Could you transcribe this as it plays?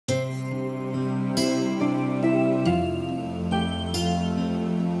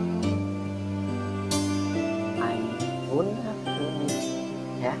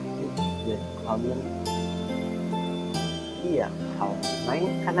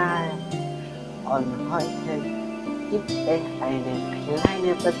meinen Kanal und heute gibt es eine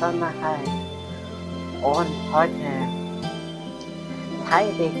kleine Besonderheit und heute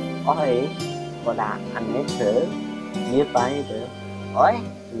zeige ich euch oder Annette, wir beide, euch,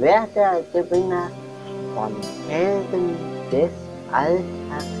 wer der Gewinner von Helden des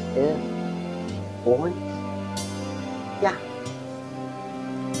Alltags ist und ja.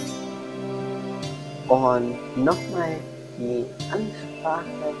 Und nochmal die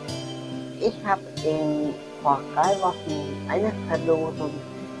Ansprache. Ich habe vor 3 Wochen eine Verlosung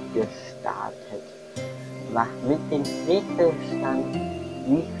gestartet, was mit dem Rätsel stand,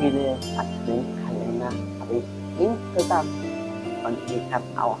 wie viele Adventskalender habe ich insgesamt. Und ich habe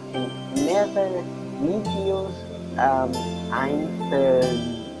auch in mehrere Videos einzelne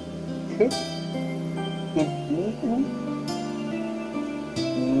Tipps gegeben,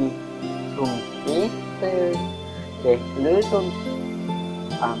 die zum Rätsel der Lösung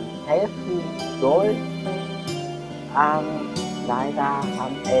helfen sollten. Leider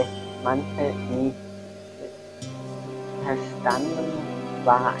haben es manche nicht verstanden,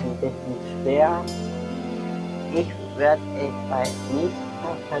 war ein bisschen schwer. Ich werde es bei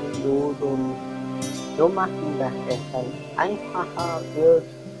nächster Verlosung so machen, dass es dann einfacher wird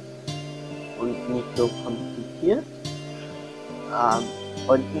und nicht so kompliziert.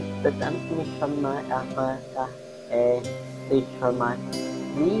 Und ich bedanke mich schon mal erstmal, dass sich schon mal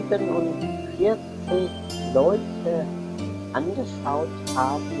 47 Leute angeschaut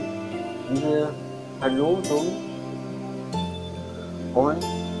haben, diese Verlosung. Und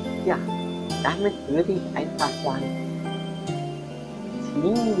ja, damit würde ich einfach sagen,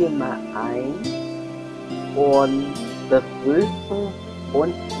 ziehen wir mal ein und begrüßen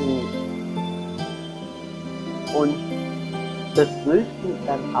und begrüßen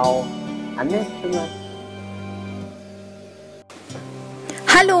dann auch Annette.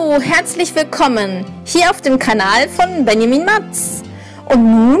 Hallo, herzlich willkommen hier auf dem Kanal von Benjamin Matz. Und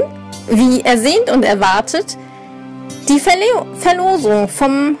nun, wie ersehnt und erwartet, die Verlosung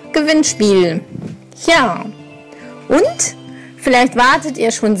vom Gewinnspiel. Ja, und vielleicht wartet ihr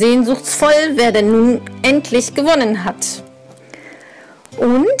schon sehnsuchtsvoll, wer denn nun endlich gewonnen hat.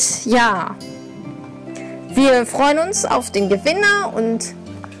 Und ja, wir freuen uns auf den Gewinner und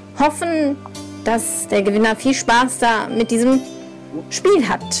hoffen, dass der Gewinner viel Spaß da mit diesem Spiel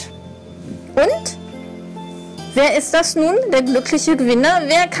hat. Und wer ist das nun, der glückliche Gewinner?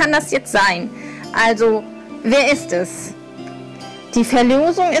 Wer kann das jetzt sein? Also, wer ist es? Die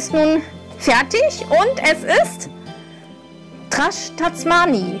Verlosung ist nun fertig und es ist Trash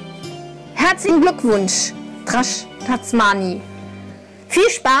Tatsmani. Herzlichen Glückwunsch, Trash Tatsmani. Viel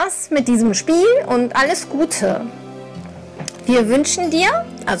Spaß mit diesem Spiel und alles Gute. Wir wünschen dir,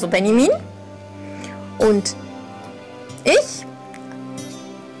 also Benjamin und ich,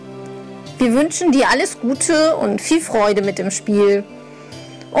 wir wünschen dir alles Gute und viel Freude mit dem Spiel.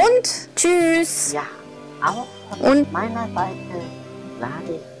 Und tschüss. Ja, auch von meiner Seite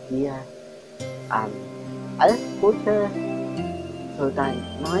sage ich dir alles Gute zu deinem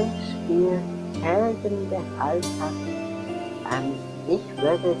neuen Spiel Helden des Alltags. Ich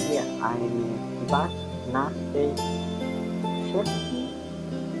werde dir eine Privatnachricht schicken.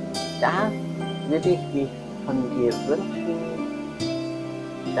 Da würde ich mich von dir wünschen,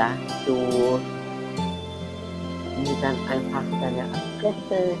 dass du mir dann einfach deine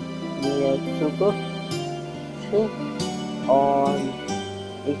Adresse mir zurückschickst und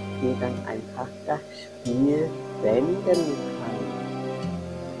ich dir dann einfach das Spiel senden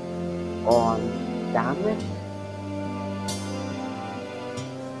kann. Und damit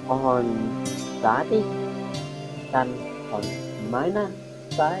sage ich dann von meiner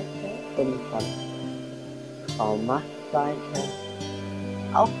Seite und von Frau Machts Seite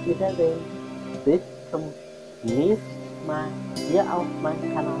auf Wiedersehen. Bis zum nächsten Mal hier auf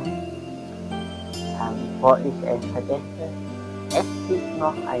meinem Kanal. Bevor ich es vergesse, es gibt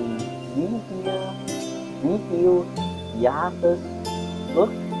noch ein Video Jahresrückblick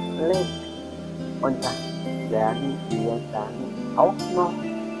und das werden wir dann auch noch.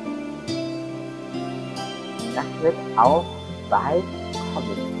 Das wird auch bald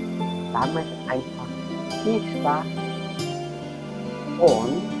kommen. Damit einfach viel Spaß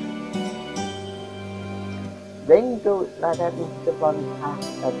und wenn du leider nicht gewonnen hast,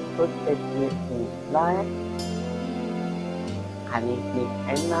 dann tut es mir nicht leid. Kann ich nicht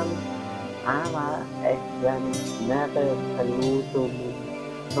ändern, aber es werden mehrere Verlosungen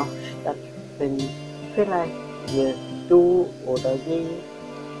noch stattfinden. Vielleicht wirst du oder sie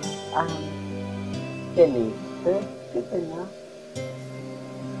der nächste Gewinner.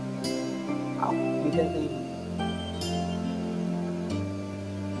 Auf Wiedersehen.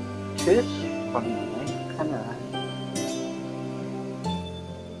 Tschüss von meinem Kanal.